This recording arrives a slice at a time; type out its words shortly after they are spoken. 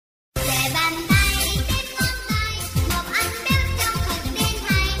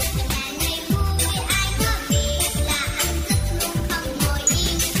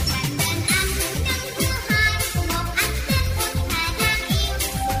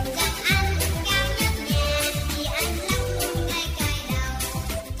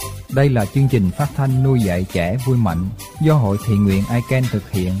Đây là chương trình phát thanh nuôi dạy trẻ vui mạnh do Hội Thiện nguyện ICAN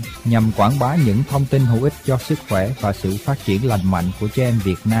thực hiện nhằm quảng bá những thông tin hữu ích cho sức khỏe và sự phát triển lành mạnh của trẻ em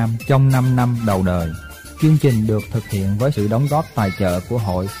Việt Nam trong 5 năm đầu đời. Chương trình được thực hiện với sự đóng góp tài trợ của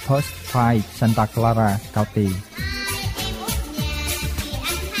Hội First Five Santa Clara County.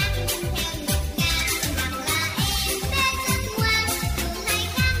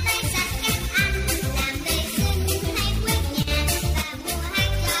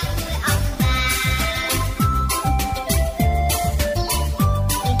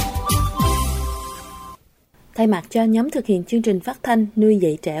 Thay mặt cho nhóm thực hiện chương trình phát thanh nuôi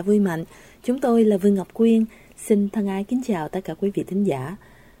dạy trẻ vui mạnh, chúng tôi là Vương Ngọc Quyên, xin thân ái kính chào tất cả quý vị thính giả.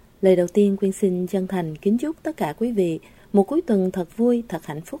 Lời đầu tiên Quyên xin chân thành kính chúc tất cả quý vị một cuối tuần thật vui, thật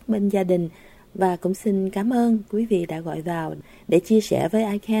hạnh phúc bên gia đình, và cũng xin cảm ơn quý vị đã gọi vào để chia sẻ với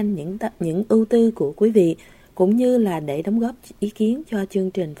ICAN những ưu tư của quý vị, cũng như là để đóng góp ý kiến cho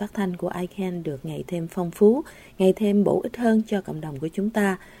chương trình phát thanh của ICAN được ngày thêm phong phú, ngày thêm bổ ích hơn cho cộng đồng của chúng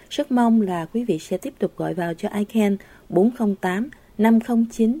ta. Rất mong là quý vị sẽ tiếp tục gọi vào cho ICAN 408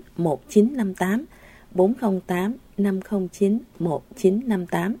 509 1958, 408 509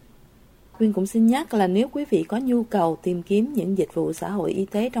 1958. Quyên cũng xin nhắc là nếu quý vị có nhu cầu tìm kiếm những dịch vụ xã hội y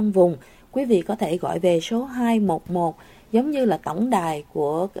tế trong vùng, quý vị có thể gọi về số 211, giống như là tổng đài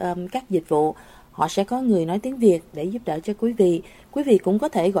của các dịch vụ. Họ sẽ có người nói tiếng Việt để giúp đỡ cho quý vị. Quý vị cũng có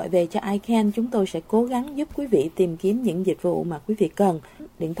thể gọi về cho ICAN, chúng tôi sẽ cố gắng giúp quý vị tìm kiếm những dịch vụ mà quý vị cần.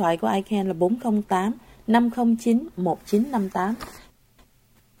 Điện thoại của ICAN là 408 509 1958.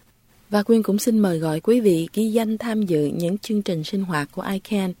 Và Quyên cũng xin mời gọi quý vị ghi danh tham dự những chương trình sinh hoạt của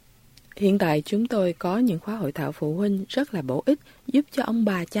ICAN. Hiện tại chúng tôi có những khóa hội thảo phụ huynh rất là bổ ích, giúp cho ông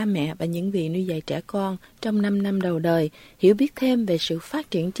bà, cha mẹ và những vị nuôi dạy trẻ con trong 5 năm đầu đời hiểu biết thêm về sự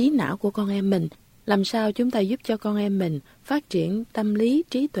phát triển trí não của con em mình. Làm sao chúng ta giúp cho con em mình phát triển tâm lý,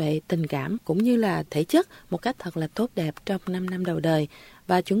 trí tuệ, tình cảm cũng như là thể chất một cách thật là tốt đẹp trong 5 năm đầu đời,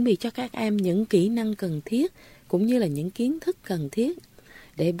 và chuẩn bị cho các em những kỹ năng cần thiết cũng như là những kiến thức cần thiết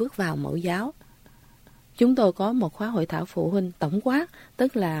để bước vào mẫu giáo. Chúng tôi có một khóa hội thảo phụ huynh tổng quát,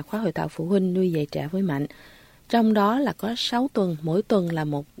 tức là khóa hội thảo phụ huynh nuôi dạy trẻ vui mạnh. Trong đó là có 6 tuần, mỗi tuần là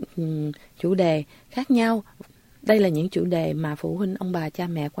một chủ đề khác nhau. Đây là những chủ đề mà phụ huynh, ông bà, cha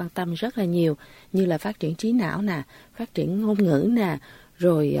mẹ quan tâm rất là nhiều, như là phát triển trí não nè, phát triển ngôn ngữ nè,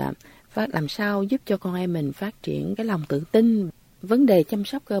 rồi làm sao giúp cho con em mình phát triển cái lòng tự tin, vấn đề chăm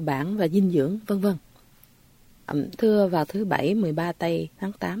sóc cơ bản và dinh dưỡng, vân vân. Thưa vào thứ Bảy 13 tây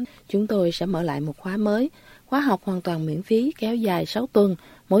tháng 8, chúng tôi sẽ mở lại một khóa mới, khóa học hoàn toàn miễn phí kéo dài 6 tuần.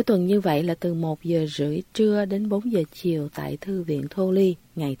 Mỗi tuần như vậy là từ 1 giờ rưỡi trưa đến 4 giờ chiều tại Thư viện Thô Ly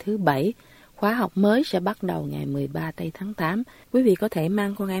ngày thứ Bảy. Khóa học mới sẽ bắt đầu ngày 13 tây tháng 8. Quý vị có thể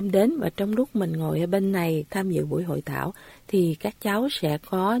mang con em đến, và trong lúc mình ngồi ở bên này tham dự buổi hội thảo thì các cháu sẽ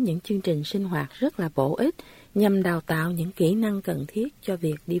có những chương trình sinh hoạt rất là bổ ích nhằm đào tạo những kỹ năng cần thiết cho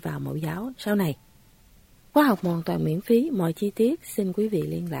việc đi vào mẫu giáo sau này. Khóa học hoàn toàn miễn phí, mọi chi tiết xin quý vị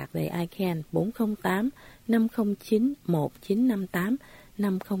liên lạc về ICAN 408 509 1958,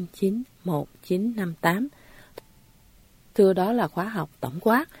 509 1958. Thưa, đó là khóa học tổng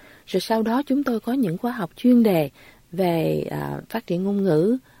quát. Rồi sau đó chúng tôi có những khóa học chuyên đề về phát triển ngôn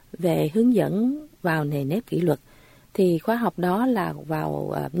ngữ, về hướng dẫn vào nề nếp kỷ luật. Thì khóa học đó là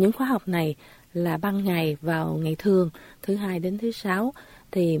những khóa học này là ban ngày vào ngày thường, thứ Hai đến thứ Sáu.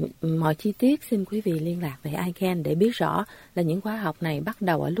 Thì mọi chi tiết xin quý vị liên lạc về ICAN để biết rõ là những khóa học này bắt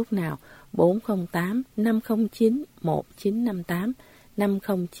đầu ở lúc nào. 408 509 1958,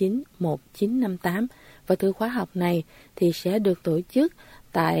 509 1958. Và từ khóa học này thì sẽ được tổ chức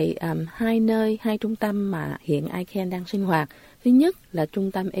tại hai trung tâm mà hiện ICAN đang sinh hoạt. Thứ nhất là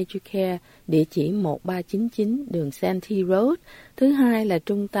trung tâm Educare, địa chỉ 1399 đường Santee Road. Thứ hai là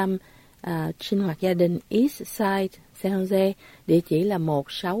trung tâm sinh hoạt gia đình East Side, San Jose, địa chỉ là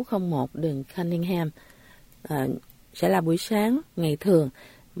 1601 đường Cunningham. Sẽ là buổi sáng ngày thường.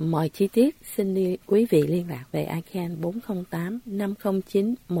 Mọi chi tiết xin quý vị liên lạc về ICAN 408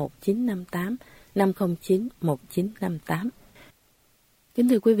 509 1958, 509 1958. Kính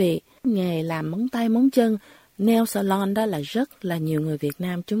thưa quý vị, nghề làm móng tay móng chân, nail salon đó là rất là nhiều người Việt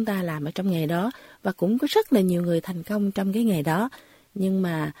Nam chúng ta làm ở trong nghề đó, và cũng có rất là nhiều người thành công trong cái nghề đó. Nhưng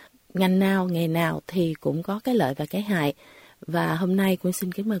mà ngành nào, nghề nào thì cũng có cái lợi và cái hại. Và hôm nay cũng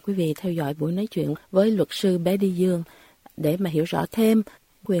xin kính mời quý vị theo dõi buổi nói chuyện với luật sư Bé Đi Dương để mà hiểu rõ thêm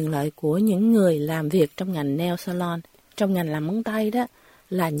quyền lợi của những người làm việc trong ngành nail salon, trong ngành làm móng tay đó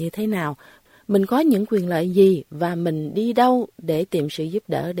là như thế nào. Mình có những quyền lợi gì và mình đi đâu để tìm sự giúp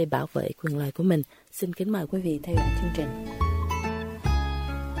đỡ để bảo vệ quyền lợi của mình. Xin kính mời quý vị theo dõi chương trình.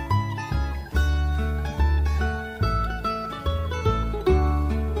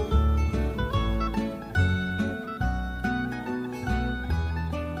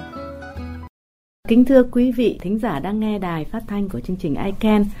 Kính thưa quý vị thính giả đang nghe đài phát thanh của chương trình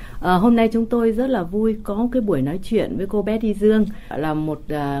iCan. Hôm nay chúng tôi rất là vui có cái buổi nói chuyện với cô Betty Dương, là một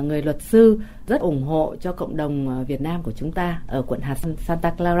người luật sư rất ủng hộ cho cộng đồng Việt Nam của chúng ta ở quận hạt Santa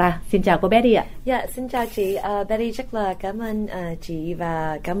Clara. Xin chào cô Betty ạ. Dạ, xin chào chị. Betty rất là cảm ơn chị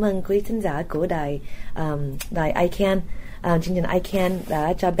và cảm ơn quý thính giả của đài iCan. Chương trình iCan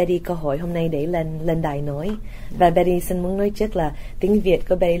đã cho Betty cơ hội hôm nay để lên đài nói. Và Betty xin muốn nói trước là tiếng Việt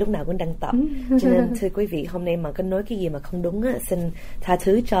của Betty lúc nào cũng đang tập. Cho nên thưa quý vị, hôm nay mà có nói cái gì mà không đúng á, xin tha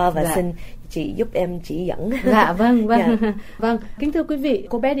thứ cho và xin chị giúp em chỉ dẫn. Dạ, vâng. Vâng, kính thưa quý vị,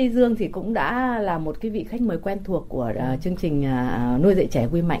 cô Betty Dương thì cũng đã là một cái vị khách mời quen thuộc của chương trình nuôi dạy trẻ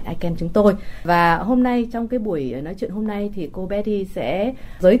vui mạnh iCan chúng tôi. Và hôm nay trong cái buổi nói chuyện hôm nay thì cô Betty sẽ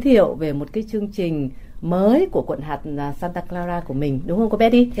giới thiệu về một cái chương trình mới của quận hạt Santa Clara của mình, đúng không cô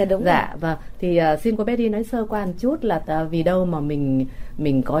Betty? Dạ đúng. Dạ, vâng. Thì xin cô Betty nói sơ qua một chút là vì đâu mà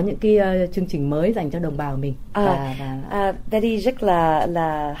mình có những cái chương trình mới dành cho đồng bào mình. Betty rất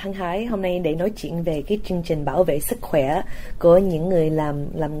là hăng hái hôm nay để nói chuyện về cái chương trình bảo vệ sức khỏe của những người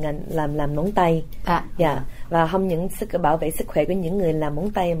làm móng tay. Và không những bảo vệ sức khỏe của những người làm móng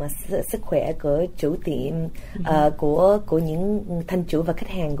tay mà sức khỏe của chủ tiệm, của những thân chủ và khách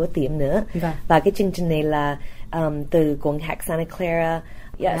hàng của tiệm nữa. Và cái chương trình này là từ quận hạt Santa Clara.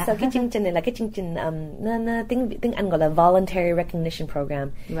 So cái chương trình này là cái chương trình tiếng Anh gọi là Voluntary Recognition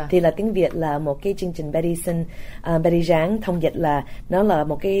Program. Thì là tiếng Việt là một cái chương trình Betty ráng thông dịch là nó là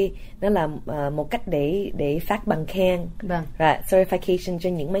một cách để phát bằng khen, certification cho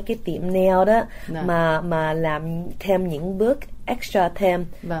những mấy cái tiệm nail đó mà làm thêm những bước extra thêm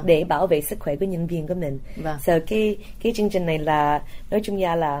để bảo vệ sức khỏe của nhân viên của mình. So cái chương trình này là nói chung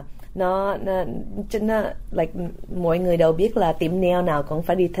ra là nó like mọi người đều biết là tiệm nail nào cũng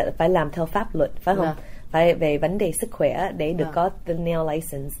phải làm theo pháp luật, phải không? Phải về vấn đề sức khỏe để được có the nail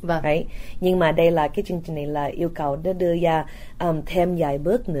license, right? Nhưng mà đây là cái chương trình này là yêu cầu nó đưa ra thêm vài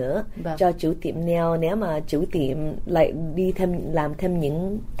bước nữa cho chủ tiệm nail. Nếu mà chủ tiệm lại đi làm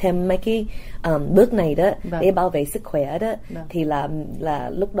thêm mấy cái bước này đó để bảo vệ sức khỏe đó thì là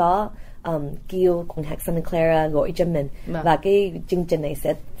lúc đó kêu quận hạt Santa Clara gọi cho mình và cái chương trình này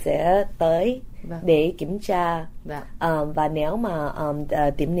sẽ tới để kiểm tra và nếu mà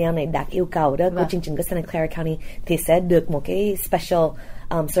tiệm nail này đạt yêu cầu đó của chương trình của Santa Clara County thì sẽ được một cái special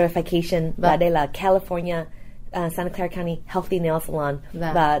certification và đây là California Santa Clara County Healthy Nail Salon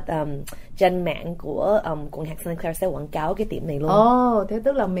và trên mạng của quận hạt Santa Clara sẽ quảng cáo cái tiệm này luôn. Thế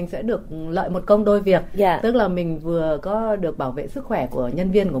tức là mình sẽ được lợi một công đôi việc. Tức là mình vừa có được bảo vệ sức khỏe của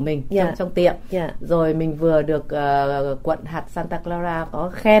nhân viên của mình trong tiệm, rồi mình vừa được quận hạt Santa Clara có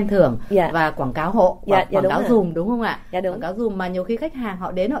khen thưởng và quảng cáo hộ, quảng cáo dùm, đúng không ạ? Quảng cáo dùm mà nhiều khi khách hàng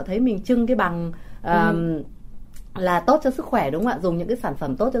họ đến họ thấy mình trưng cái bằng là tốt cho sức khỏe, đúng không ạ? Dùng những cái sản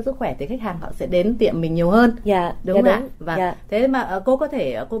phẩm tốt cho sức khỏe thì khách hàng họ sẽ đến tiệm mình nhiều hơn. Đúng không ạ? Và thế mà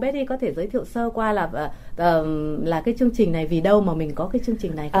cô Betty có thể giới thiệu sơ qua là cái chương trình này vì đâu mà mình có cái chương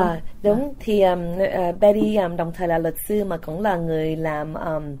trình này không? Đúng. Thì Betty đồng thời là luật sư mà cũng là người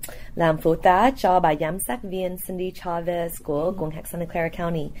làm phụ tá cho bà giám sát viên Cindy Chavez của quận hạt Santa Clara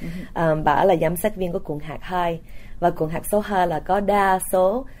County. Bà là giám sát viên của quận hạt 2 và quận hạt số 2 là có đa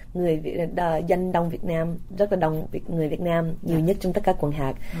số dân đông Việt Nam, rất là đông người Việt Nam, nhiều nhất trong tất cả quận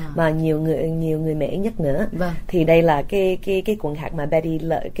hạt, mà nhiều người Mỹ nhất nữa. Thì đây là cái quận hạt mà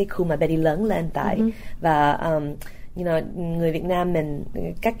cái khu mà Betty lớn lên tại. Và người Việt Nam mình,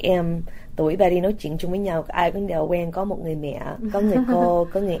 các em tuổi Betty nói chuyện chung với nhau, ai cũng đều quen có một người mẹ, có người cô,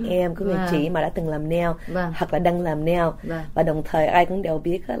 có người em, có người chị mà đã từng làm nail hoặc là đang làm nail. Và đồng thời ai cũng đều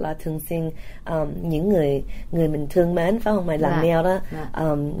biết là thường xuyên những người mình thương mến, phải không, mà làm nail đó,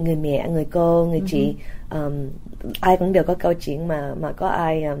 người mẹ, người cô, người chị, ai cũng đều có câu chuyện mà có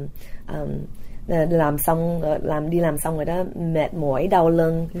ai đi làm xong rồi đó, mệt mỏi, đau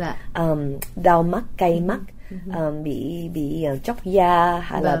lưng, đau mắt, cay mắt, bị chóc da,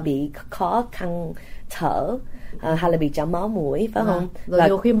 hay là bị khó khăn thở, hay là bị chảy máu mũi, phải không? Rồi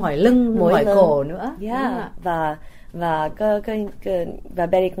nhiều khi mỏi lưng, mỏi cổ nữa. Và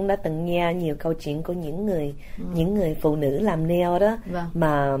Betty cũng đã từng nghe nhiều câu chuyện của những người phụ nữ làm nail đó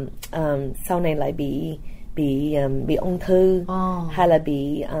mà sau này lại bị ung thư, hay là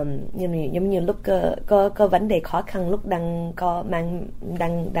bị giống như lúc có vấn đề khó khăn lúc đang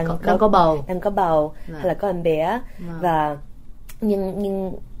có bầu hay là có em bé. Và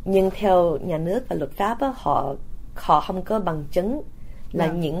nhưng theo nhà nước và luật pháp á, họ không có bằng chứng là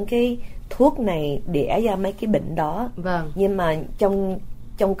những cái thuốc này đẻ ra mấy cái bệnh đó. Nhưng mà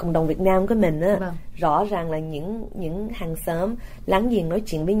trong cộng đồng Việt Nam của mình á, rõ ràng là những hàng xóm láng giềng nói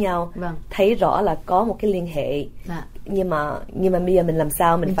chuyện với nhau, thấy rõ là có một cái liên hệ. Nhưng mà bây giờ mình làm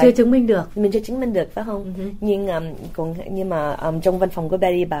sao mình phải chưa chứng minh được, phải không? Nhưng mà trong văn phòng của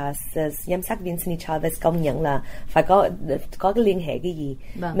Betty, bà giám sát viên Cindy Chavez công nhận là phải có cái liên hệ cái gì.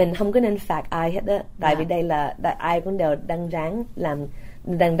 Mình không có nên phạt ai hết á, tại vì đây là ai cũng đều đang ráng làm,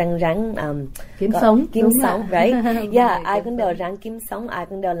 đang ráng kiếm sống, right? Ai cũng đều ráng kiếm sống, ai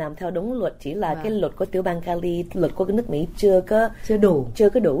cũng đều làm theo đúng luật, chỉ là cái luật của tiểu bang Cali, luật của cái nước Mỹ chưa có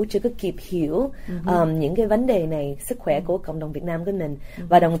kịp hiểu những cái vấn đề này, sức khỏe của cộng đồng Việt Nam của mình.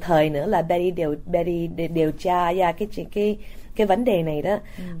 Và đồng thời nữa là Betty điều tra ra cái vấn đề này đó.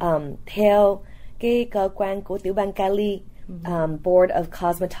 Theo cái cơ quan của tiểu bang Cali, Board of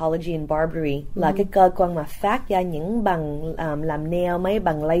Cosmetology and Barbery là cái cơ quan mà phát ra những bằng làm nail, mấy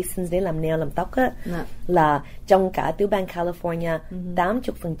bằng license để làm nail, làm tóc á, là trong cả tiểu bang California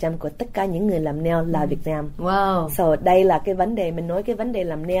 80% của tất cả những người làm nail là Việt Nam. So đây là cái vấn đề, mình nói cái vấn đề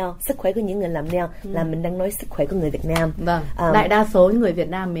làm nail, sức khỏe của những người làm nail là mình đang nói sức khỏe của người Việt Nam. Đại đa số những người Việt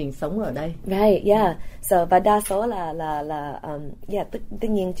Nam mình sống ở đây. So và đa số là tất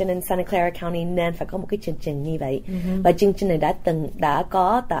nhiên cho nên Santa Clara County nên phải có một cái chương trình như vậy. Và chương trình này đã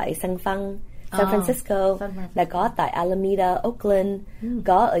có tại San Francisco, đã có tại Alameda, Oakland,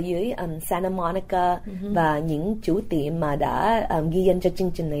 có ở dưới Santa Monica, và những chủ tiệm mà đã ghi danh cho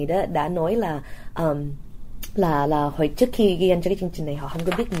chương trình này đó đã nói là hồi trước khi ghi danh cho cái chương trình này họ không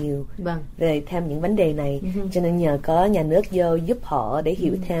có biết nhiều về thêm những vấn đề này, cho nên nhờ có nhà nước vô giúp họ để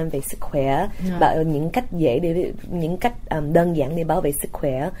hiểu thêm về sức khỏe và những cách những cách đơn giản để bảo vệ sức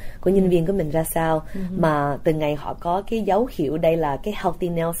khỏe của nhân viên của mình ra sao. Mà từ ngày họ có cái dấu hiệu đây là cái Healthy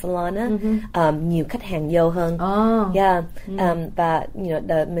Nail Salon á, nhiều khách hàng vô hơn. Và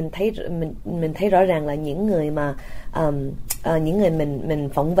mình thấy rõ ràng là những người mà những người mình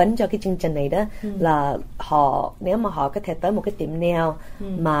phỏng vấn cho cái chương trình này đó là nếu mà họ có thể tới một cái tiệm nail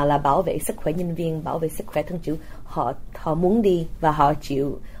mà là bảo vệ sức khỏe nhân viên, bảo vệ sức khỏe thân chủ, họ muốn đi và họ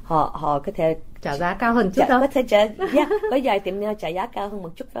chịu, họ có thể trả giá cao hơn chút có thể có vài tiệm nail trả giá cao hơn một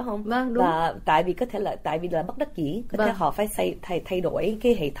chút, phải không? Đúng. Và tại vì là bất đắc dĩ, có thể họ phải thay đổi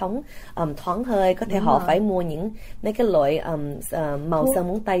cái hệ thống thoáng hơi, có thể họ phải mua mấy cái loại màu sơn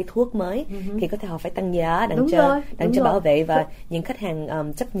móng tay thuốc mới, thì có thể họ phải tăng giá đặng cho bảo vệ, và những khách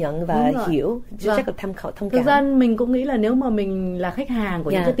hàng chấp nhận và hiểu, rất là thông cảm. Thực ra mình cũng nghĩ là nếu mà mình là khách hàng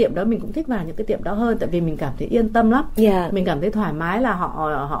của những cái tiệm đó, mình cũng thích vào những cái tiệm đó hơn, tại vì mình cảm thấy yên tâm lắm. Mình cảm thấy thoải mái là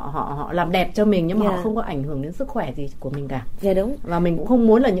họ làm đẹp cho mình, nhưng mà họ không có ảnh hưởng đến sức khỏe gì của mình cả. Đúng. Và mình cũng không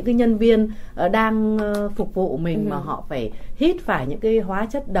muốn là những cái nhân viên đang phục vụ mình mà họ phải hít phải những cái hóa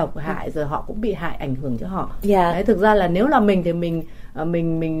chất độc hại, rồi họ cũng bị hại, ảnh hưởng cho họ. Đấy, thực ra là nếu là mình thì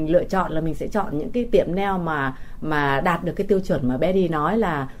mình lựa chọn là mình sẽ chọn những cái tiệm nail mà đạt được cái tiêu chuẩn mà Betty nói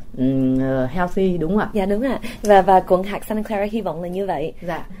là healthy, đúng không ạ? Đúng ạ. Và quận hạt Santa Clara hy vọng là như vậy.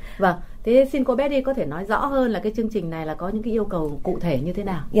 Vâng. Thế xin cô Betty có thể nói rõ hơn là cái chương trình này là có những cái yêu cầu cụ thể như thế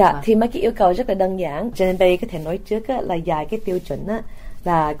nào? Thì mấy cái yêu cầu rất là đơn giản. Cho nên Betty có thể nói trước á, là vài cái tiêu chuẩn á,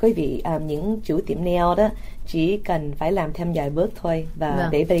 là quý vị những chủ tiệm nail đó chỉ cần phải làm thêm vài bước thôi. Và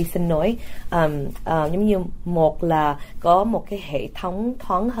để Betty xin nói, giống như một là có một cái hệ thống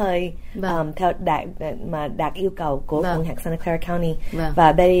thoáng hơi theo đạt yêu cầu của quận hạt Santa Clara County.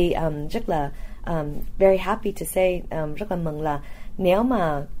 Và Betty rất là very happy to say, rất là mừng là nếu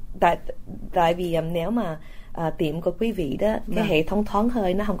mà tại vì nếu mà tiệm của quý vị đó, cái hệ thống thoáng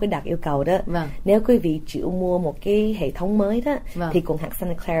hơi nó không có đạt yêu cầu đó, nếu quý vị chịu mua một cái hệ thống mới đó, thì quận hạt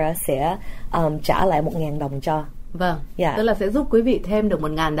Santa Clara sẽ trả lại 1.000 đồng cho. Tức là sẽ giúp quý vị thêm được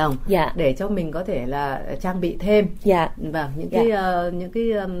 1.000 đồng để cho mình có thể là trang bị thêm những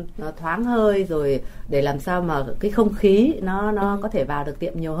cái thoáng hơi, rồi để làm sao mà cái không khí nó có thể vào được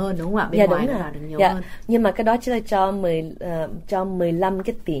tiệm nhiều hơn, đúng không ạ? Bên ngoài nó vào được nhiều hơn. Nhưng mà cái đó chỉ là cho 15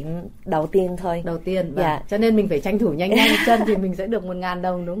 cái tiệm đầu tiên thôi. Cho nên mình phải tranh thủ nhanh chân thì mình sẽ được 1.000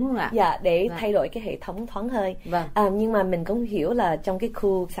 đồng, đúng không ạ? Để thay đổi cái hệ thống thoáng hơi. Nhưng mà mình cũng hiểu là trong cái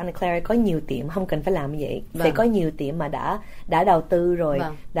khu Santa Clara có nhiều tiệm không cần phải làm như vậy. Sẽ có nhiều nhiều tiệm mà đã đầu tư rồi,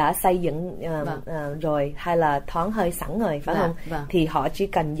 đã xây dựng rồi, hay là thoáng hơi sẵn rồi, phải không? Thì họ chỉ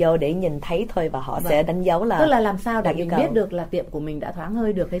cần vô để nhìn thấy thôi, và họ sẽ đánh dấu là. Tức là làm sao để mình biết được là tiệm của mình đã thoáng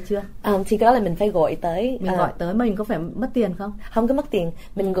hơi được hay chưa? Thì cái đó là mình phải gọi tới. Mình gọi tới, mình có phải mất tiền không? Không có mất tiền,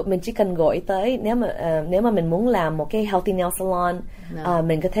 mình chỉ cần gọi tới. Nếu mà mình muốn làm một cái healthy nail salon,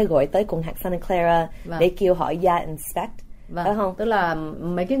 mình có thể gọi tới quận hạt Santa Clara để kêu họ ra inspect. Phải không? Tức là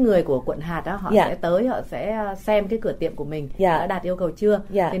mấy cái người của quận hạt đó, họ sẽ tới, họ sẽ xem cái cửa tiệm của mình đã đạt yêu cầu chưa.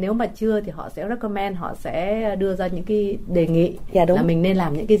 Thì nếu mà chưa thì họ sẽ recommend, họ sẽ đưa ra những cái đề nghị là mình nên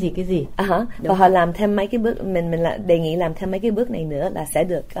làm những cái gì. Và họ làm thêm mấy cái bước, mình đề nghị làm thêm mấy cái bước này nữa là sẽ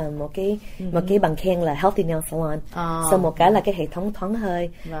được một cái bằng khen là Healthy Nail Salon. Sau một cái là cái hệ thống thoáng hơi.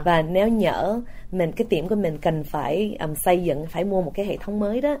 Và nếu nhỡ cái tiệm của mình cần phải xây dựng, phải mua một cái hệ thống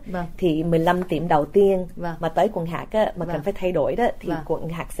mới đó, thì 15 tiệm đầu tiên mà tới quận hạt á, mà cần phải thay đổi đó, thì quận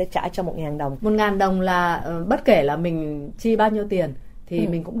hạt sẽ trả cho 1.000 đồng. 1.000 đồng là bất kể là mình chi bao nhiêu tiền thì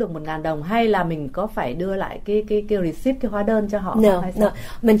mình cũng được 1.000 đồng, hay là mình có phải đưa lại cái receipt, cái hóa đơn cho họ? No.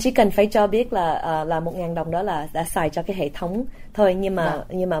 Mình chỉ cần phải cho biết là 1.000 đồng đó là đã xài cho cái hệ thống thôi, nhưng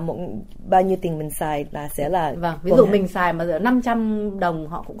mà bao nhiêu tiền mình xài là sẽ là. Ví dụ mình xài mà 500 đồng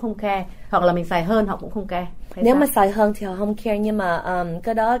họ cũng không care, hoặc là mình xài hơn họ cũng không care. Nếu mà xài hơn thì họ không care, nhưng mà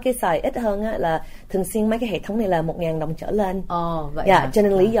cái xài ít hơn á, là thường xuyên mấy cái hệ thống này là 1.000 đồng trở lên. Vậy cho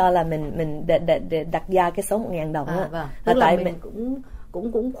nên lý do là mình đặt ra cái số 1.000 đồng á. Tức là mình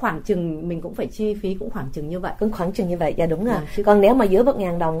cũng khoảng chừng, mình cũng phải chi phí cũng khoảng chừng như vậy. Cũng khoảng chừng như vậy, đúng rồi. Còn nếu mà dưới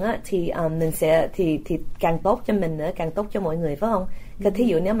 1.000 đồng á, thì mình sẽ thì càng tốt cho mình nữa, càng tốt cho mọi người, phải không? Thí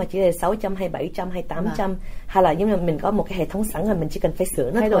dụ nếu mà chỉ là 600 hay 700 hay 800, hay là giống như mình có một cái hệ thống sẵn rồi, mình chỉ cần phải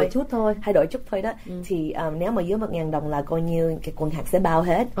sửa nó thay đổi chút thôi đó. Thì nếu mà dưới 1.000 đồng là coi như cái quận hạt sẽ bao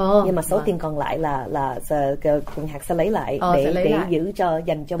hết. Nhưng mà số tiền còn lại là quận hạt sẽ lấy lại để giữ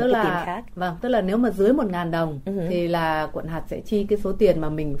dành cho một cái tiền khác. Tức là nếu mà dưới 1.000 đồng thì là quận hạt sẽ chi cái số tiền mà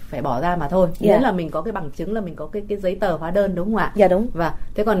mình phải bỏ ra mà thôi. Nghĩa là mình có cái bằng chứng, là mình có cái giấy tờ hóa đơn, đúng không ạ? Dạ đúng.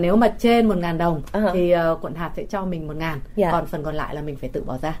 Thế còn nếu mà trên 1.000 đồng thì quận hạt sẽ cho mình 1.000, còn phần còn lại là mình phải tự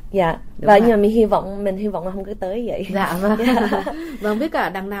bỏ ra. Và nhưng mà mình hy vọng là không có tới vậy. Vâng, với cả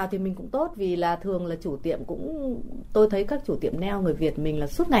đằng nào thì mình cũng tốt, vì là thường là chủ tiệm cũng, tôi thấy các chủ tiệm nail người Việt mình là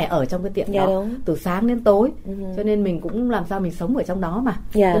suốt ngày ở trong cái tiệm đó, đúng. Từ sáng đến tối, cho nên mình cũng làm sao mình sống ở trong đó mà,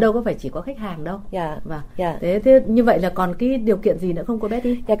 chứ đâu có phải chỉ có khách hàng đâu. Thế như vậy là còn cái điều kiện gì nữa không cô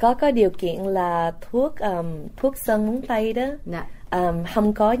Betty? Có điều kiện là thuốc sơn móng tay đó.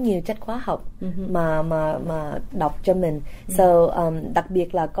 Không có nhiều chất hóa học mà độc cho mình. Đặc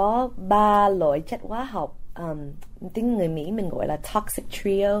biệt là có 3 loại chất hóa học, tiếng người Mỹ mình gọi là toxic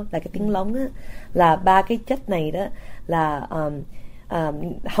trio, là cái tiếng lóng á, là 3 cái chất này đó là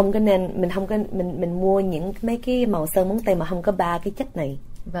không có nên mình mua những mấy cái màu sơn móng tay mà không có 3 cái chất này.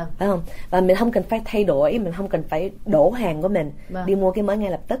 Phải không? Và mình không cần phải thay đổi, mình không cần phải đổ hàng của mình đi mua cái mới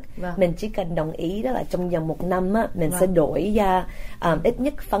ngay lập tức. Mình chỉ cần đồng ý đó là trong vòng 1 năm á, mình sẽ đổi ra ít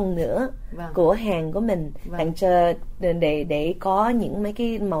nhất phân nửa của hàng của mình, tặng cho để có những mấy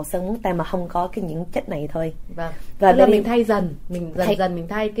cái màu sơn móng tay mà không có những chất này thôi. Và là mình thay dần, mình dần mình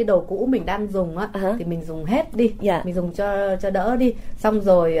thay cái đồ cũ mình đang dùng á, thì mình dùng hết đi, mình dùng cho đỡ đi, xong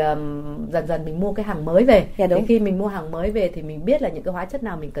rồi dần dần mình mua cái hàng mới về. Đến khi mình mua hàng mới về thì mình biết là những cái hóa chất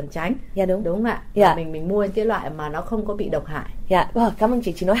nào mình cần tránh. Đúng không ạ? Mình mua cái loại mà nó không có bị độc hại. Cảm ơn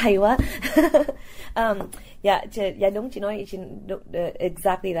chị nói hay quá. Đúng, chị nói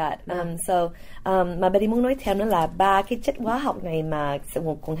exactly that. Mà Betty muốn nói thêm nữa là 3 cái chất hóa học này mà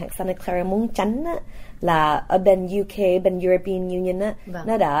quận hạt Santa Clara muốn tránh á, là ở bên UK, bên European Union á,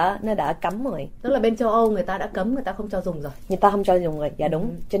 nó đã cấm rồi. Tức là bên châu Âu người ta đã cấm, người ta không cho dùng rồi. Người ta không cho dùng rồi,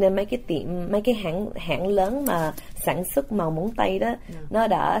 đúng. Cho nên mấy cái tiệm, mấy cái hãng lớn mà sản xuất màu móng tay đó, nó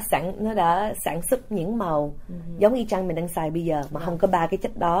đã sản xuất những màu giống y chang mình đang xài bây giờ, mà không có 3 cái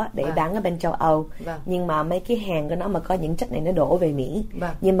chất đó để bán ở bên châu Âu. Nhưng mà mấy cái hàng của nó mà có những chất này nó đổ về Mỹ.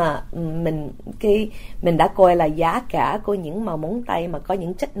 Nhưng mà mình đã coi là giá cả của những màu móng tay mà có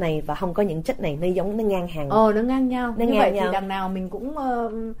những chất này và không có những chất này, nó ngang hàng. Nó ngang nhau. Như vậy thì đằng nào mình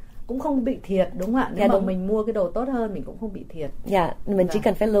cũng không bị thiệt, đúng không ạ? Nếu mà mình mua cái đồ tốt hơn mình cũng không bị thiệt. Mình chỉ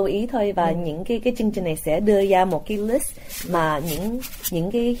cần phải lưu ý thôi. Và những cái chương trình này sẽ đưa ra một cái list mà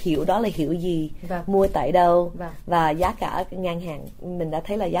những cái hiệu đó là hiệu gì, mua tại đâu, và giá cả ngang hàng. Mình đã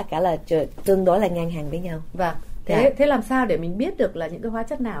thấy là giá cả là tương đối là ngang hàng với nhau. Thế làm sao để mình biết được là những cái hóa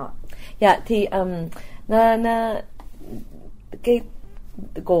chất nào ạ? Thì cái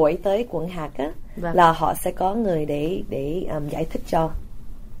gọi tới quận hạt á, là họ sẽ có người để giải thích cho.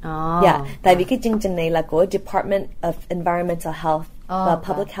 Tại vì cái chương trình này là của Department of Environmental Health và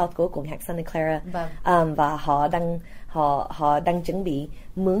Public Health của quận hạt Santa Clara. Và họ đang chuẩn bị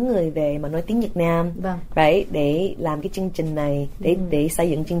mướn người về mà nói tiếng Việt Nam, right, để làm cái chương trình này, để xây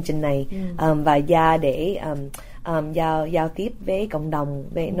dựng chương trình này, và ra để giao tiếp với cộng đồng,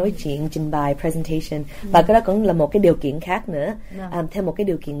 về nói chuyện, trình bày, presentation. Và cái đó cũng là một cái điều kiện khác nữa. Thêm một cái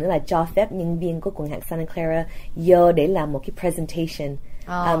điều kiện nữa là cho phép nhân viên của quận hạt Santa Clara vô để làm một cái presentation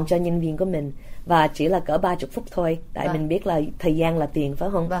cho nhân viên của mình, và chỉ là cỡ 30 phút thôi, tại mình biết là thời gian là tiền, phải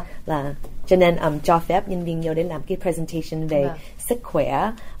không? Là cho nên cho phép nhân viên vô để làm cái presentation về sức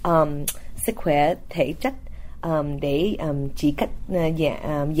khỏe thể chất, để chỉ cách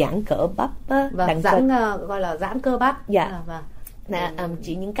giãn cơ bắp, gọi là giãn cơ bắp.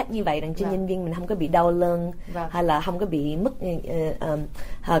 Chỉ những cách như vậy để cho nhân viên mình không có bị đau lưng, hay là không có bị mất,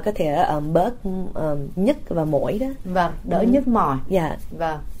 có thể bớt nhức và mỏi đó. Đỡ nhức mỏi.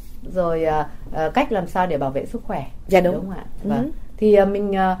 Rồi cách làm sao để bảo vệ sức khỏe. Đúng không ạ? Thì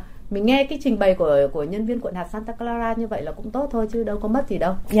mình nghe cái trình bày của nhân viên quận hạt Santa Clara như vậy là cũng tốt thôi, chứ đâu có mất gì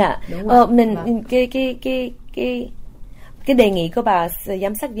đâu. Đúng không? Cái đề nghị của bà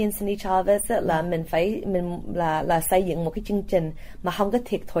giám sát viên Cindy Chavez là mình là xây dựng một cái chương trình mà không có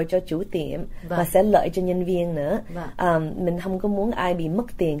thiệt thòi cho chủ tiệm, mà sẽ lợi cho nhân viên nữa. Mình không có muốn ai bị mất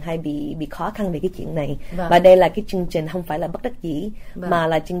tiền hay bị khó khăn về cái chuyện này. Và đây là cái chương trình không phải là bất đắc dĩ, mà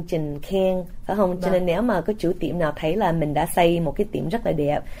là chương trình khen, phải không? Cho nên nếu mà có chủ tiệm nào thấy là mình đã xây một cái tiệm rất là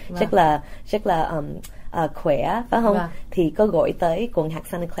đẹp, rất là khỏe, phải không? Thì có gọi tới quận hạt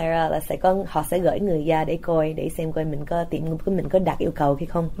Santa Clara là họ sẽ gửi người ra để coi, để xem coi tiệm của mình có đạt yêu cầu hay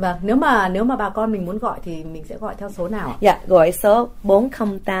không. Nếu mà bà con mình muốn gọi thì mình sẽ gọi theo số nào? Gọi số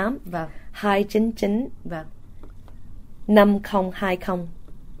 408 299 5020.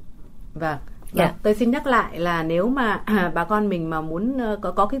 Tôi xin nhắc lại là nếu mà bà con mình mà muốn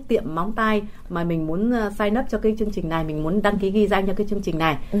có cái tiệm móng tay mà mình muốn sign up cho cái chương trình này, mình muốn đăng ký ghi danh cho cái chương trình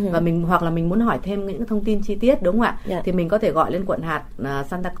này, và hoặc là mình muốn hỏi thêm những thông tin chi tiết, đúng không ạ? Thì mình có thể gọi lên quận hạt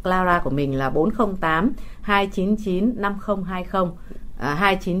Santa Clara của mình là 408 299 5020.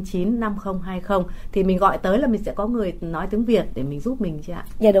 299 5020 thì mình gọi tới là mình sẽ có người nói tiếng Việt để mình giúp mình chứ ạ?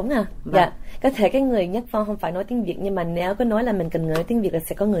 Đúng à. Có thể cái người nhất phong không phải nói tiếng Việt, nhưng mà nếu có nói là mình cần người nói tiếng Việt là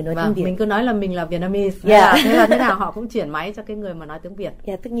sẽ có người nói tiếng Việt. Mình cứ nói là mình là Vietnamese, thế nào họ cũng chuyển máy cho cái người mà nói tiếng Việt.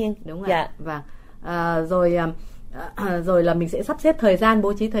 Tất nhiên. Đúng ạ. Rồi là mình sẽ sắp xếp thời gian,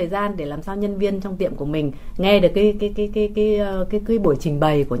 bố trí thời gian để làm sao nhân viên trong tiệm của mình nghe được cái buổi trình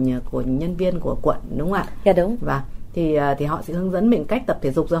bày của nhân viên của quận, đúng không ạ? Đúng. Thì họ sẽ hướng dẫn mình cách tập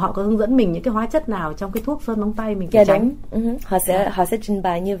thể dục, rồi họ có hướng dẫn mình những cái hóa chất nào trong cái thuốc sơn móng tay mình phải tránh. Họ sẽ trình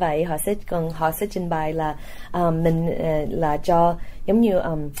bày như vậy, họ sẽ trình bày là mình là cho giống như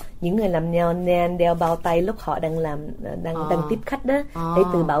những người làm nail nên đeo bao tay lúc họ đang tiếp khách đó, để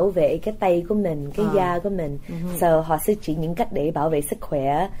tự bảo vệ cái tay của mình, cái da của mình. Họ sẽ chỉ những cách để bảo vệ sức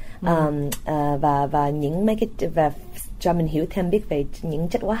khỏe, và những mấy cái, và cho mình hiểu thêm biết về những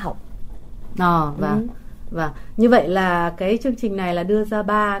chất hóa học. Và như vậy là cái chương trình này là đưa ra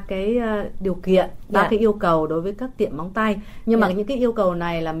 3 cái điều kiện, 3 cái yêu cầu đối với các tiệm móng tay. Nhưng mà những cái yêu cầu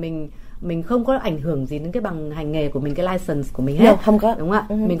này là mình không có ảnh hưởng gì đến cái bằng hành nghề của mình, cái license của mình hết. Không có. Đúng không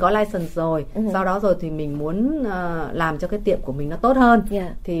ạ? Mình có license rồi. Sau đó rồi thì mình muốn làm cho cái tiệm của mình nó tốt hơn,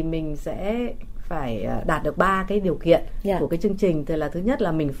 thì mình sẽ phải đạt được 3 cái điều kiện của cái chương trình. Thì là thứ nhất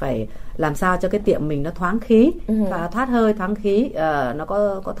là mình phải làm sao cho cái tiệm mình nó thoáng khí, và thoát hơi, thoáng khí, nó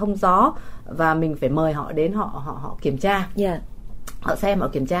có thông gió, và mình phải mời họ đến, họ kiểm tra, họ xem, họ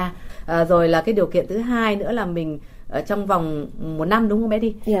kiểm tra. Rồi là cái điều kiện thứ hai nữa là mình trong vòng 1 năm, đúng không bé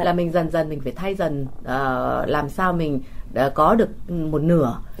đi? Là mình dần mình phải thay dần, làm sao mình có được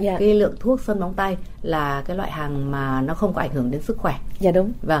 1/2 cái lượng thuốc sơn móng tay là cái loại hàng mà nó không có ảnh hưởng đến sức khỏe.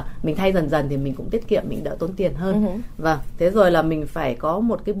 Đúng. Và mình thay dần thì mình cũng tiết kiệm, mình đỡ tốn tiền hơn. Thế rồi là mình phải có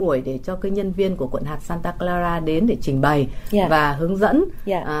một cái buổi để cho cái nhân viên của quận hạt Santa Clara đến để trình bày và hướng dẫn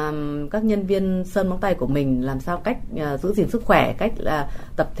các nhân viên sơn móng tay của mình làm sao cách giữ gìn sức khỏe, cách là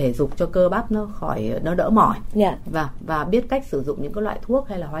tập thể dục cho cơ bắp nó đỡ mỏi, và biết cách sử dụng những cái loại thuốc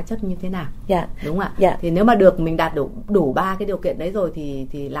hay là hóa chất như thế nào. Đúng không ạ? Thì nếu mà mình đạt đủ 3 cái điều kiện đấy rồi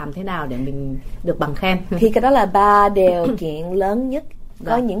thì làm thế nào để mình được bằng khen? Thì cái đó là 3 điều kiện lớn nhất.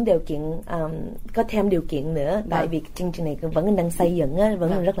 Có những điều kiện, có thêm điều kiện nữa, tại vì chương trình này vẫn đang xây dựng á,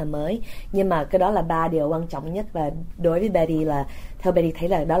 vẫn rất là mới. Nhưng mà cái đó là 3 điều quan trọng nhất, và đối với Betty là, theo Betty thấy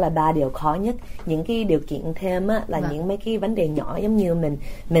là đó là 3 điều khó nhất. Những cái điều kiện thêm á là những mấy cái vấn đề nhỏ, giống như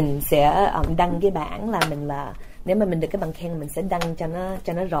mình sẽ đăng cái bảng là mình là, nếu mà mình được cái bằng khen mình sẽ đăng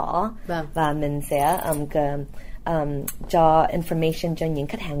cho nó rõ, và mình sẽ cho information cho những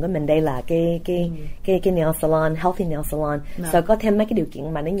khách hàng của mình. Đây là cái nail salon, healthy nail salon. So có thêm mấy cái điều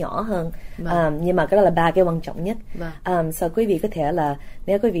kiện mà nó nhỏ hơn. Nhưng mà cái đó là 3 cái quan trọng nhất. So quý vị có thể là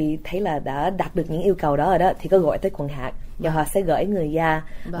nếu quý vị thấy là đã đạt được những yêu cầu đó rồi đó thì có gọi tới quần hạt. Và họ sẽ gửi người ra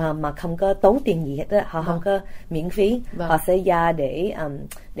mà không có tốn tiền gì hết đó. Họ không có miễn phí. Họ sẽ ra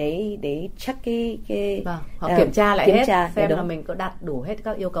để check cái họ kiểm tra lại hết xem là mình có đạt đủ hết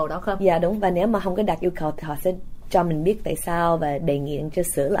các yêu cầu đó không. Dạ đúng. Và nếu mà không có đạt yêu cầu thì họ sẽ cho mình biết tại sao và đề nghị cho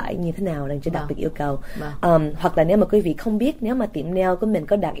sửa lại như thế nào để cho đạt được yêu cầu. Hoặc là nếu mà quý vị không biết nếu mà tiệm nail của mình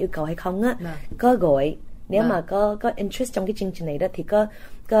có đạt yêu cầu hay không á, có gọi. Nếu mà có interest trong cái chương trình này đó thì có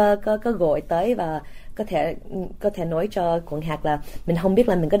gọi tới và có thể nói cho quận hạt là mình không biết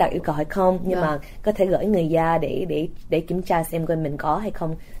là mình có đạt yêu cầu hay không, nhưng mà có thể gửi người ra để kiểm tra xem coi mình có hay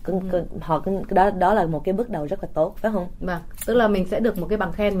không. Đó là một cái bước đầu rất là tốt, phải không? Tức là mình sẽ được một cái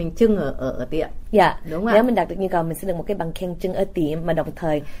bằng khen mình trưng ở tiệm. Dạ, đúng rồi. Nếu mình đạt được yêu cầu mình sẽ được một cái bằng khen trưng ở tiệm, mà đồng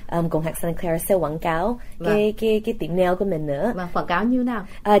thời quận hạt Santa Clara sẽ quảng cáo cái tiệm nail của mình nữa. Quảng cáo như nào?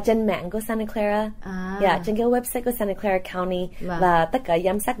 Trên mạng của Santa Clara, trên cái website của Santa Clara County, và tất cả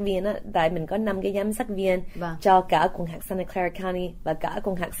giám sát viên á, tại mình có 5 cái giám sát viên cho cả quận hạt Santa Clara County, và cả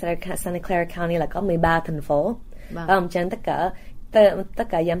quận hạt Santa Clara County là có 13 thành phố. Cho nên tất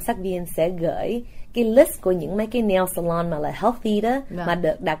cả giám sát viên sẽ gửi cái list của những mấy cái nail salon mà là healthy đó, mà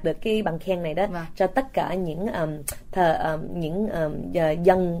đạt được cái bằng khen này đó, cho tất cả những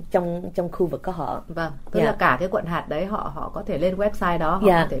dân trong khu vực của họ. Tức là cả cái quận hạt đấy họ có thể lên website đó, họ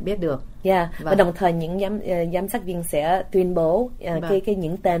có thể biết được. Và đồng thời những giám sát viên sẽ tuyên bố cái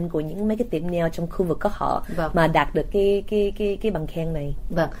những tên của những mấy cái tiệm nail trong khu vực của họ mà đạt được cái bằng khen này.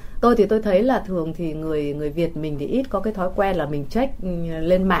 Tôi thì tôi thấy là thường thì người Việt mình thì ít có cái thói quen là mình check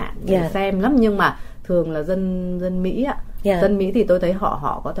lên mạng để xem lắm, nhưng mà thường là dân Mỹ ạ. Dân Mỹ thì tôi thấy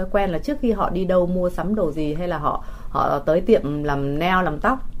họ có thói quen là trước khi họ đi đâu mua sắm đồ gì, hay là họ tới tiệm làm nail làm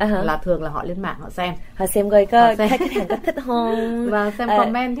tóc, là thường là họ lên mạng họ xem coi có khách hàng có thích không, và xem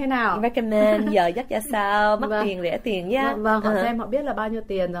comment thế nào, recommend giờ dắt ra sao, mắc tiền rẻ tiền họ xem, họ biết là bao nhiêu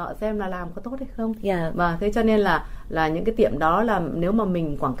tiền, rồi họ xem là làm có tốt hay không. Và thế cho nên là những cái tiệm đó là nếu mà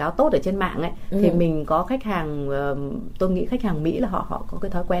mình quảng cáo tốt ở trên mạng ấy, thì mình có khách hàng, tôi nghĩ khách hàng Mỹ là họ có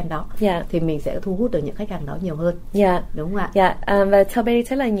cái thói quen đó, thì mình sẽ thu hút được những khách hàng đó nhiều hơn. Đúng không ạ? Và theo Betty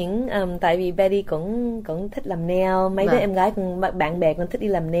thấy là những tại vì Betty cũng thích làm nail, mấy đứa em gái cùng bạn bè cũng thích đi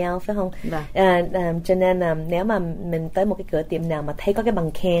làm nail, phải không? Cho nên nếu mà mình tới một cái cửa tiệm nào mà thấy có cái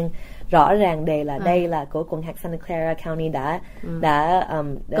bằng khen rõ ràng đây là của quận hạt Santa Clara County đã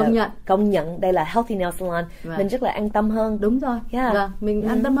công nhận đây là healthy nail salon, mình rất là an tâm hơn. Đúng rồi. Mình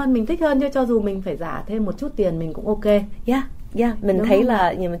an tâm hơn, mình thích hơn, chứ cho dù mình phải trả thêm một chút tiền mình cũng ok. Mình đúng thấy không?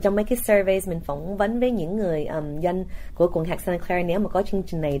 Là trong mấy cái surveys mình phỏng vấn với những người dân của quận hạt Santa Clara, nếu mà có chương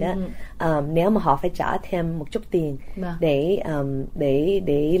trình này đó, nếu mà họ phải trả thêm một chút tiền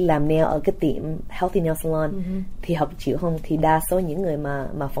để làm nail ở cái tiệm healthy nail salon, thì họ chịu không? Thì đa số những người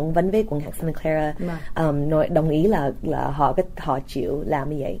mà phỏng vấn với quận hạt Santa Clara đồng ý là họ chịu làm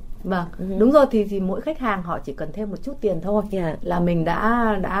như vậy. Đúng rồi, thì mỗi khách hàng họ chỉ cần thêm một chút tiền thôi, là mình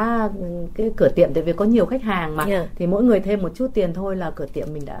đã cái cửa tiệm, tại vì có nhiều khách hàng mà, thì mỗi người thêm một chút tiền thôi là cửa tiệm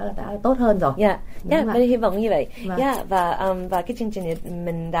mình đã tốt hơn rồi. Tôi hy vọng như vậy. Và cái chương trình này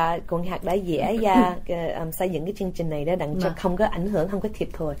mình quận hạt đã vẽ ra xây dựng cái chương trình này đó đặng cho không có ảnh hưởng, không có thiệt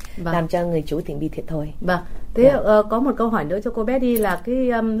thòi, làm cho người chủ tiệm bị thiệt thòi. Thế có một câu hỏi nữa cho cô Betty là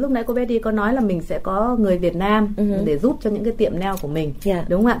lúc nãy cô Betty có nói là mình sẽ có người Việt Nam để giúp cho những cái tiệm nail của mình,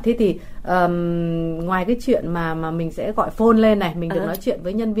 đúng không ạ? Thế thì ngoài cái chuyện mà mình sẽ gọi phone lên này, mình được nói chuyện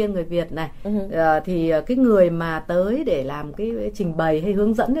với nhân viên người Việt này, thì cái người mà tới để làm cái trình bày hay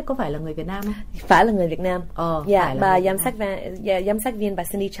hướng dẫn ấy, có phải là người Việt Nam không? Phải là người Việt Nam. Bà giám sát viên bà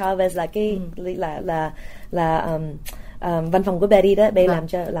Cindy Chavez là văn phòng của Betty đó, Betty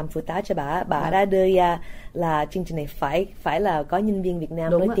làm phụ tá cho bà đã đưa ra là chương trình này phải là có nhân viên Việt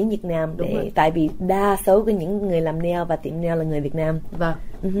Nam nói tiếng Việt Nam, tại vì đa số của những người làm nail và tiệm nail là người Việt Nam.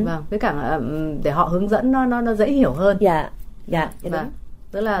 Với cả để họ hướng dẫn nó dễ hiểu hơn.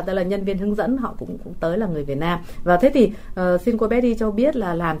 Tức là nhân viên hướng dẫn họ cũng tới là người Việt Nam. Và thế thì xin cô Betty cho biết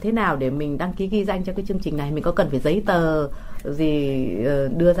là làm thế nào để mình đăng ký ghi danh cho cái chương trình này, mình có cần phải giấy tờ gì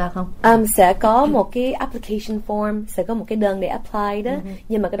đưa ra không? Sẽ có một cái application form, sẽ có một cái đơn để apply đó,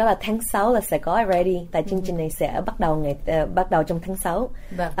 nhưng mà cái đó là tháng 6 là sẽ có ready, tại chương trình này sẽ bắt đầu trong tháng 6.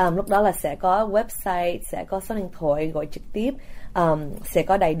 Lúc đó là sẽ có website, sẽ có số điện thoại gọi trực tiếp, sẽ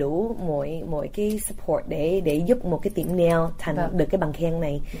có đầy đủ mọi cái support để giúp một cái tiệm nail thành được cái bằng khen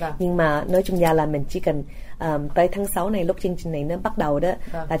này. Nhưng mà nói chung ra là mình chỉ cần tới tháng 6 này, lúc chương trình này nó bắt đầu đó,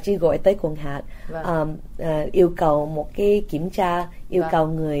 là chỉ gọi tới quận hạt, yêu cầu một cái kiểm tra, yêu cầu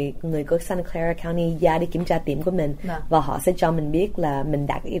người của Santa Clara County ra đi kiểm tra tiệm của mình, và họ sẽ cho mình biết là mình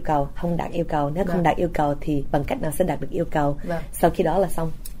đạt yêu cầu, không đạt yêu cầu. Nếu không đạt yêu cầu thì bằng cách nào sẽ đạt được yêu cầu. Sau khi đó là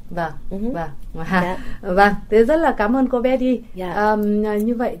xong. Vâng, thế rất là cảm ơn cô Betty.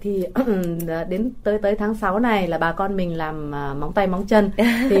 Như vậy thì đến tới tháng 6 này là bà con mình làm móng tay móng chân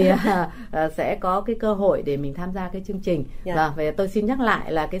thì sẽ có cái cơ hội để mình tham gia cái chương trình. Vậy tôi xin nhắc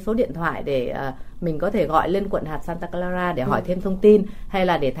lại là cái số điện thoại để mình có thể gọi lên quận hạt Santa Clara để hỏi thêm thông tin hay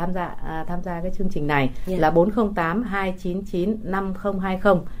là để tham gia cái chương trình này là 408 299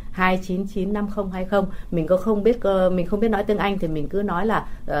 5020. 2995020. Mình không biết nói tiếng Anh thì mình cứ nói là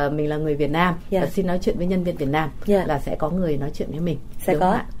mình là người Việt Nam và xin nói chuyện với nhân viên Việt Nam, là sẽ có người nói chuyện với mình. Sẽ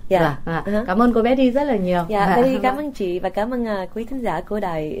có. Cảm ơn cô Betty rất là nhiều. Betty cảm ơn chị và cảm ơn quý thính giả của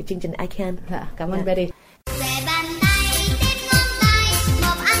đài chương trình iCan. Cảm ơn Betty.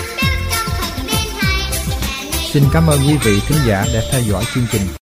 Xin cảm ơn quý vị thính giả đã theo dõi chương trình.